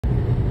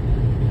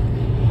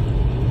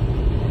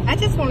I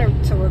just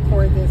wanted to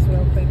record this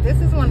real quick. This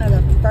is one of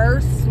the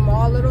first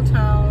small little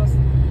towns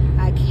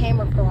I came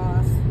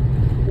across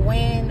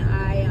when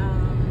I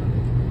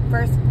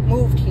first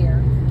moved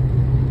here.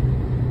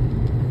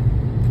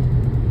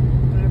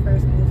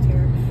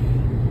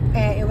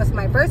 And it was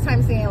my first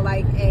time seeing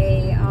like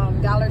a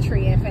Dollar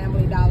Tree and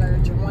Family Dollar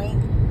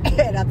joint.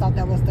 And I thought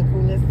that was the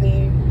coolest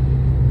thing.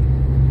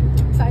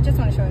 So I just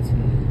want to show it to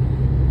you.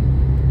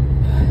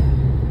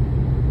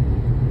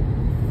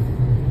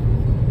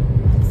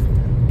 It's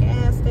the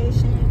gas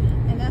station.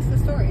 And that's the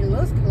store. It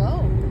looks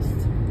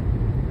closed.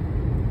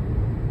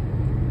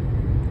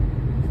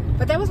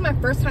 But that was my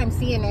first time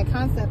seeing that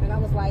concept. And I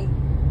was like,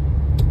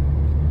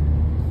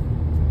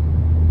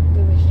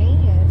 it was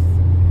genius.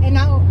 And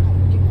now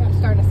I'm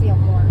starting to see them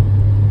more.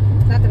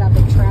 Not that I've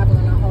been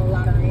traveling a whole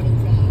lot or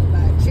anything,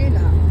 but you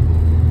know.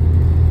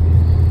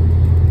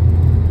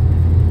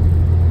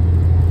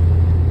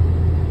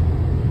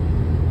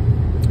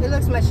 It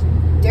looks much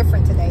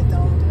different today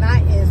though.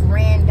 Not as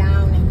ran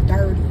down and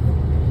dirty.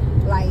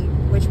 Like,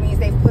 which means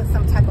they've put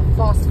some type of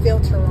false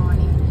filter on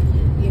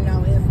it. You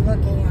know, it's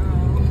looking,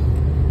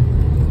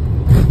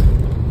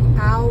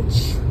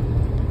 ouch.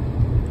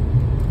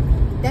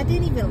 That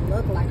didn't even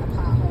look like a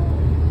pop.